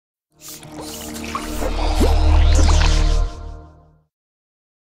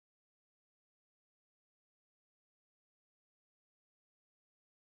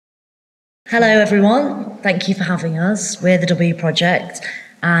Hello everyone, thank you for having us. We're the W Project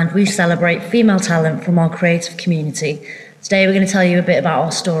and we celebrate female talent from our creative community. Today we're going to tell you a bit about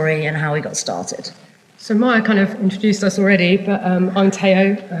our story and how we got started. So Maya kind of introduced us already, but I'm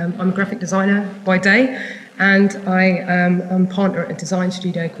Teo. I'm a graphic designer by day, and I'm partner at a design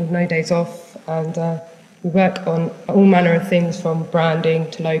studio called No Days Off, and we work on all manner of things from branding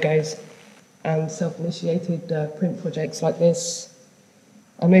to logos and self-initiated print projects like this.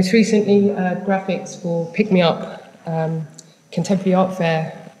 And most recently, graphics for Pick Me Up, contemporary art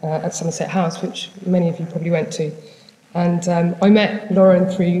fair at Somerset House, which many of you probably went to. And I met Lauren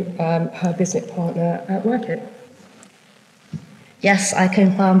through her business partner at Work It. Yes, I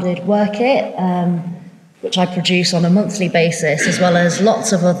co-founded Work It, which I produce on a monthly basis, as well as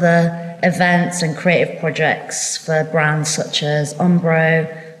lots of other events and creative projects for brands such as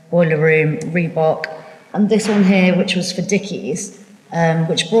Umbro, Boiler Room, Reebok, and this one here, which was for Dickies,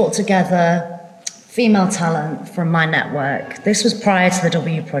 which brought together female talent from my network. This was prior to the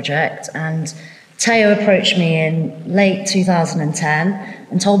W Project, and Teo approached me in late 2010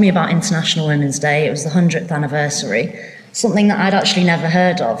 and told me about International Women's Day. It was the 100th anniversary, something that I'd actually never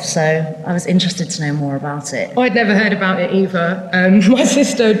heard of, so I was interested to know more about it. I'd never heard about it either. My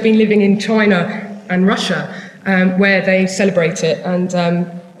sister had been living in China and Russia, where they celebrate it, and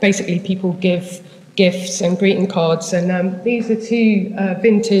basically people give gifts and greeting cards, and these are two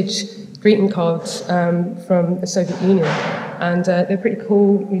vintage greeting cards from the Soviet Union, and they're pretty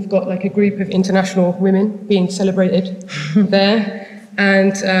cool. We've got like a group of international women being celebrated there,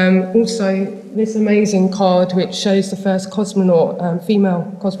 and also this amazing card which shows the first cosmonaut,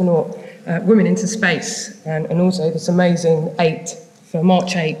 female cosmonaut, woman into space, and also this amazing 8 for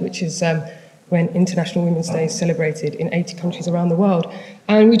March 8, which is when International Women's Day is celebrated in 80 countries around the world.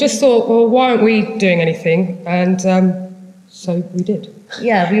 And we just thought, well, why aren't we doing anything? And so we did.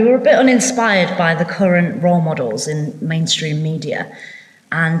 Yeah, we were a bit uninspired by the current role models in mainstream media,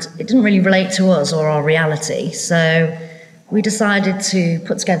 and it didn't really relate to us or our reality. So we decided to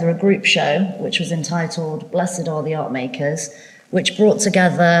put together a group show, which was entitled Blessed Are the Art Makers, which brought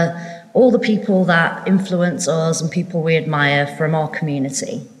together all the people that influence us and people we admire from our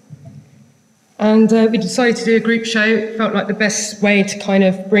community. And we decided to do a group show. It felt like the best way to kind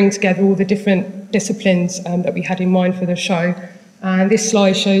of bring together all the different disciplines that we had in mind for the show. And this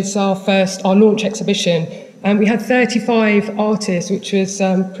slide shows our launch exhibition. And we had 35 artists, which was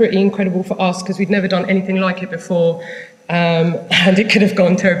pretty incredible for us because we'd never done anything like it before. And it could have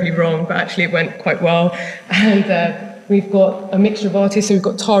gone terribly wrong, but actually it went quite well. And we've got a mixture of artists. So we've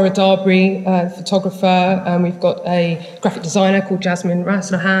got Tara Darbury, photographer, and we've got a graphic designer called Jasmine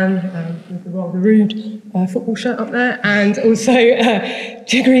Raslahan, with the rather rude football shirt up there. And also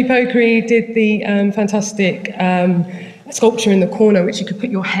Jiggery Pokery did the fantastic sculpture in the corner, which you could put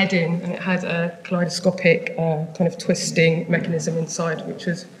your head in, and it had a kaleidoscopic kind of twisting mechanism inside, which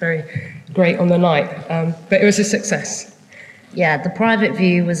was very great on the night. But it was a success. Yeah, the private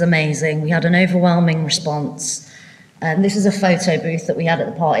view was amazing. We had an overwhelming response. This is a photo booth that we had at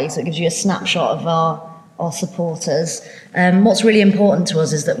the party, so it gives you a snapshot of our supporters. What's really important to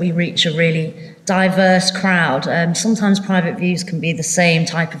us is that we reach a really diverse crowd. Sometimes private views can be the same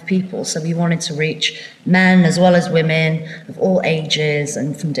type of people, so we wanted to reach men as well as women of all ages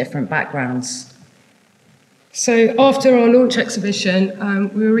and from different backgrounds. So after our launch exhibition,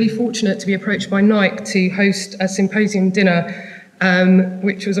 we were really fortunate to be approached by Nike to host a symposium dinner,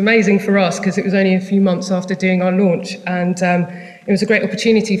 which was amazing for us because it was only a few months after doing our launch, and it was a great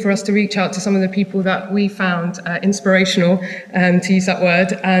opportunity for us to reach out to some of the people that we found inspirational, to use that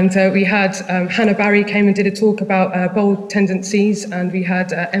word. And we had Hannah Barry came and did a talk about bold tendencies, and we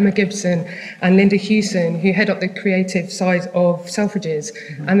had Emma Gibson and Linda Hewson, who head up the creative side of Selfridges,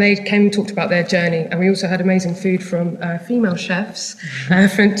 and they came and talked about their journey. And we also had amazing food from female chefs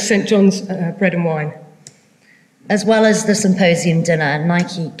from St John's Bread and Wine. As well as the symposium dinner,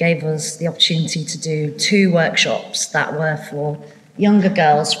 Nike gave us the opportunity to do 2 workshops that were for younger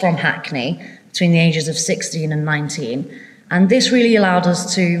girls from Hackney between the ages of 16 and 19. And this really allowed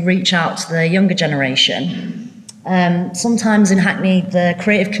us to reach out to the younger generation. Sometimes in Hackney, the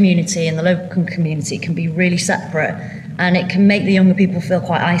creative community and the local community can be really separate, and it can make the younger people feel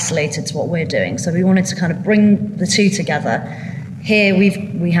quite isolated to what we're doing. So we wanted to kind of bring the two together. Here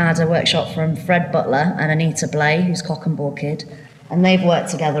we had a workshop from Fred Butler and Anita Blay, who's Cock and Ball Kid, and they've worked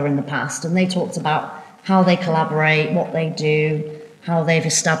together in the past, and they talked about how they collaborate, what they do, how they've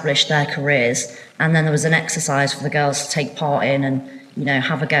established their careers, and then there was an exercise for the girls to take part in and, you know,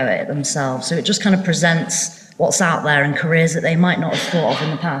 have a go at it themselves. So it just kind of presents what's out there and careers that they might not have thought of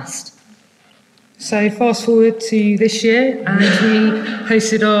in the past. So fast forward to this year, and we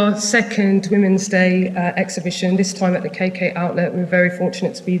hosted our second Women's Day exhibition, this time at the KK Outlet. We were very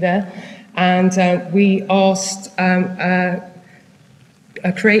fortunate to be there. And we asked a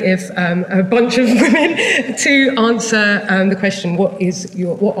bunch of women to answer the question, what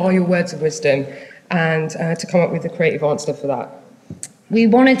are your words of wisdom? And to come up with a creative answer for that. We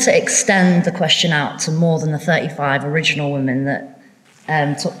wanted to extend the question out to more than the 35 original women that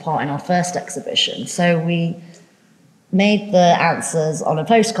took part in our first exhibition. So we made the answers on a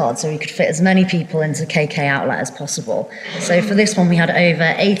postcard so we could fit as many people into KK Outlet as possible. So for this one, we had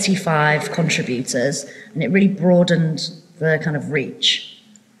over 85 contributors, and it really broadened the kind of reach.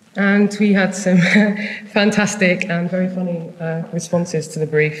 And we had some fantastic and very funny responses to the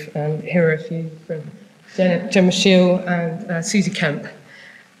brief. Here are a few from Gemma Shiel and Susie Kemp.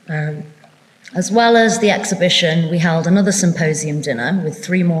 As well as the exhibition, we held another symposium dinner with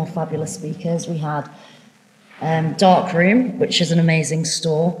 3 more fabulous speakers. We had Dark Room, which is an amazing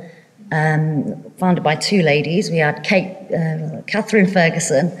store, founded by 2 ladies. We had Catherine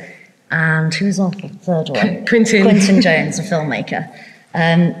Ferguson, and who was our third one? Quintin Jones, a filmmaker.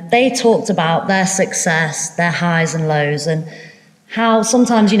 They talked about their success, their highs and lows, and how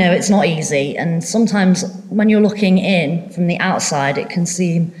sometimes, it's not easy. And sometimes when you're looking in from the outside, it can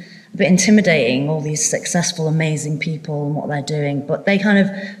seem a bit intimidating, all these successful, amazing people and what they're doing. But they kind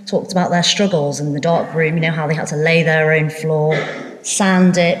of talked about their struggles in the dark room, how they had to lay their own floor,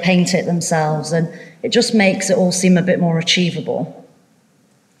 sand it, paint it themselves. And it just makes it all seem a bit more achievable.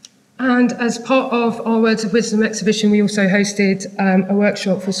 And as part of our Words of Wisdom exhibition, we also hosted a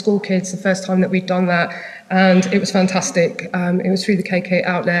workshop for school kids, the first time that we'd done that. And it was fantastic. It was through the KK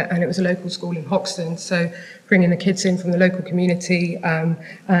Outlet, and it was a local school in Hoxton. So bringing the kids in from the local community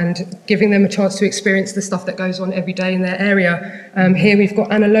and giving them a chance to experience the stuff that goes on every day in their area. Here we've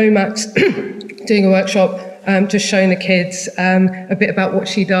got Anna Lomax doing a workshop, just showing the kids a bit about what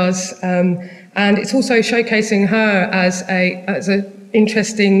she does. And it's also showcasing her as a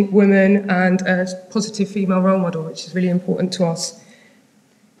interesting woman and a positive female role model, which is really important to us.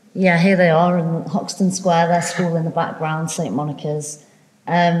 Yeah, here they are in Hoxton Square, their school in the background, St Monica's.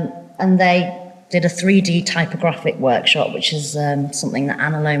 And they did a 3D typographic workshop, which is something that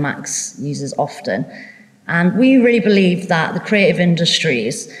Anna Lomax uses often. And we really believe that the creative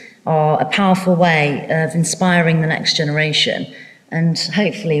industries are a powerful way of inspiring the next generation. And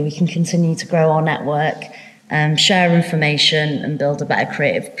hopefully we can continue to grow our network, share information, and build a better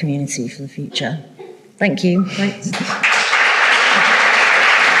creative community for the future. Thank you. Thanks.